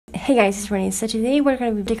Hey guys, it's Renee. So today we're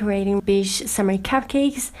going to be decorating beige summer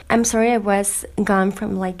cupcakes. I'm sorry I was gone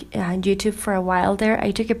from YouTube for a while there.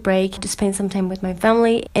 I took a break to spend some time with my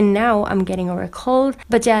family and now I'm getting over a cold.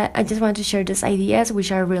 But yeah, I just want to share these ideas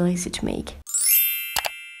which are really easy to make.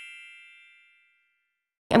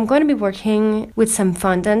 I'm going to be working with some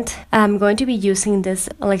fondant. I'm going to be using this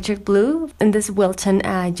electric blue and this Wilton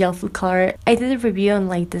gel food color. I did a review on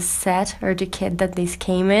this set or the kit that this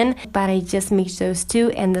came in, but I just mixed those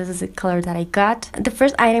two and this is the color that I got. The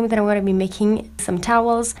first item that I'm going to be making some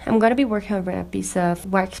towels. I'm going to be working over a piece of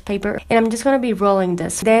wax paper and I'm just going to be rolling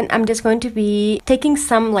this. Then I'm just going to be taking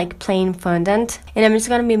some plain fondant and I'm just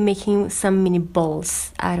going to be making some mini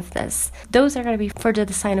balls out of this. Those are going to be for the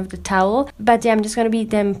design of the towel, but yeah, I'm just going to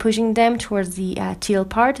be pushing them towards the teal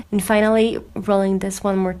part and finally rolling this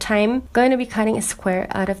one more time. Going to be cutting a square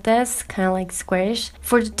out of this, kind of like squarish.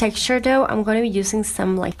 For the texture though, I'm going to be using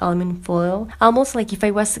some aluminum foil, almost like if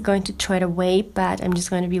I was going to throw it away, but I'm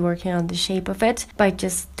just going to be working on the shape of it by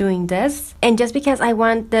just doing this. And just because I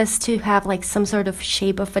want this to have some sort of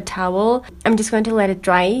shape of a towel, I'm just going to let it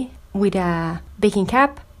dry with a baking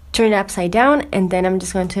cap, turn it upside down, and then I'm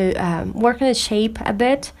just going to work on the shape a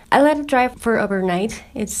bit. I let it dry for overnight.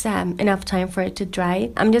 It's enough time for it to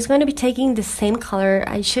dry. I'm just going to be taking the same color.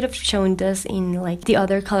 I should have shown this in the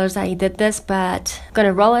other colors I did this, but I'm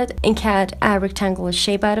gonna roll it and cut a rectangular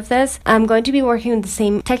shape out of this. I'm going to be working with the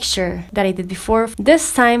same texture that I did before.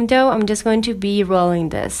 This time though, I'm just going to be rolling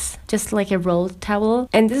this, just like a rolled towel.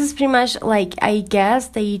 And this is pretty much I guess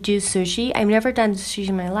they do sushi. I've never done sushi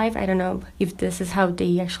in my life. I don't know if this is how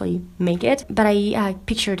they actually make it, but I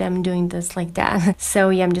picture them doing this like that. So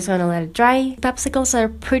yeah, I'm just going to let it dry. Popsicles are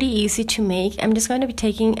pretty easy to make. I'm just going to be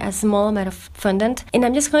taking a small amount of fondant and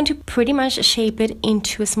I'm just going to pretty much shape it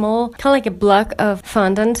into a small, kind of like a block of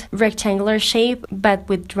fondant, rectangular shape, but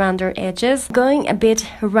with rounder edges. Going a bit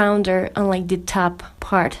rounder on the top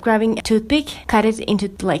part. Grabbing a toothpick, cut it into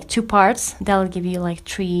two parts. That'll give you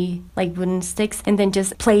three wooden sticks and then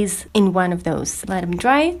just place in one of those. Let them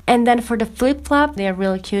dry. And then for the flip-flop, they are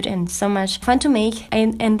really cute and so much fun to make.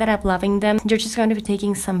 I ended up loving them. You're just going to be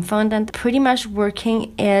taking some fondant, pretty much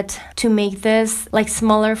working it to make this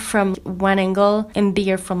smaller from one angle and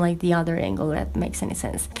bigger from the other angle, that makes any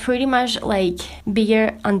sense. Pretty much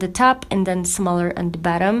bigger on the top and then smaller on the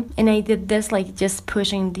bottom. And I did this just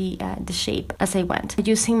pushing the shape as I went.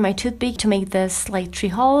 Using my toothpick to make this 3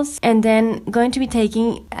 holes and then going to be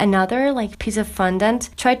taking another piece of fondant.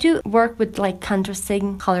 Try to work with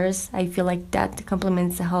contrasting colors. I feel that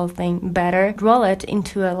complements the whole thing better. Roll it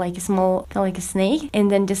into a small, kind of a snake, and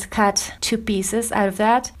then just cut 2 pieces out of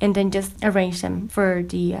that and then just arrange them for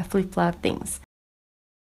the flip-flop things.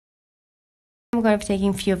 I'm going to be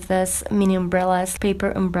taking a few of this mini umbrellas,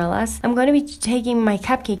 paper umbrellas. I'm going to be taking my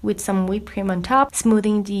cupcake with some whipped cream on top,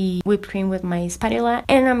 smoothing the whipped cream with my spatula,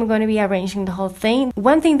 and I'm going to be arranging the whole thing.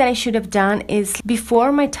 One thing that I should have done is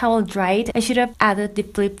before my towel dried, I should have added the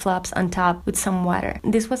flip-flops on top with some water.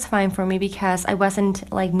 This was fine for me because I wasn't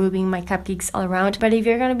moving my cupcakes all around, but if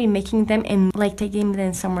you're going to be making them and taking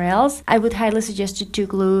them somewhere else, I would highly suggest you to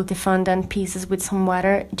glue the fondant pieces with some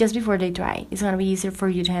water just before they dry. It's going to be easier for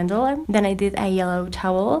you to handle them. Then I did a yellow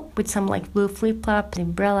towel with some blue flip-flop, the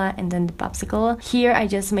umbrella, and then the popsicle. Here I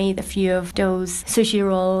just made a few of those sushi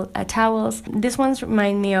roll towels. These ones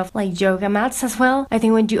remind me of yoga mats as well. I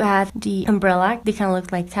think when you add the umbrella, they kind of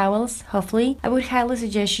look like towels, hopefully. I would highly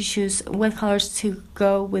suggest you choose what colors to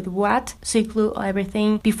go with what, so you glue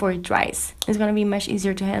everything before it dries. It's gonna be much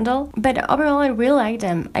easier to handle. But overall, I really like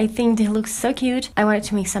them. I think they look so cute. I wanted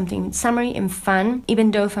to make something summery and fun,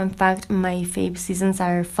 even though fun fact, my fave seasons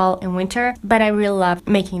are fall and winter, but I really love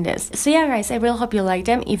making this. So yeah guys, I really hope you liked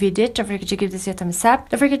them. If you did, don't forget to give this a thumbs up.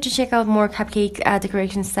 Don't forget to check out more cupcake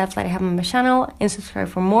decoration stuff that I have on my channel and subscribe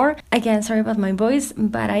for more. Again, sorry about my voice,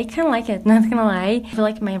 but I kind of like it, not gonna lie. I feel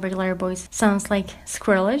like my regular voice sounds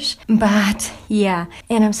squirrelish, but yeah.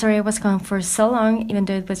 And I'm sorry I was gone for so long, even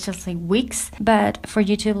though it was just weeks, but for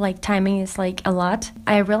YouTube timing is a lot.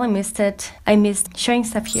 I really missed it. I missed sharing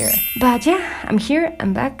stuff here, but yeah, I'm here,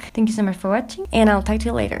 I'm back. Thank you so much for watching and I'll talk to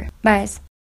you later. Bye.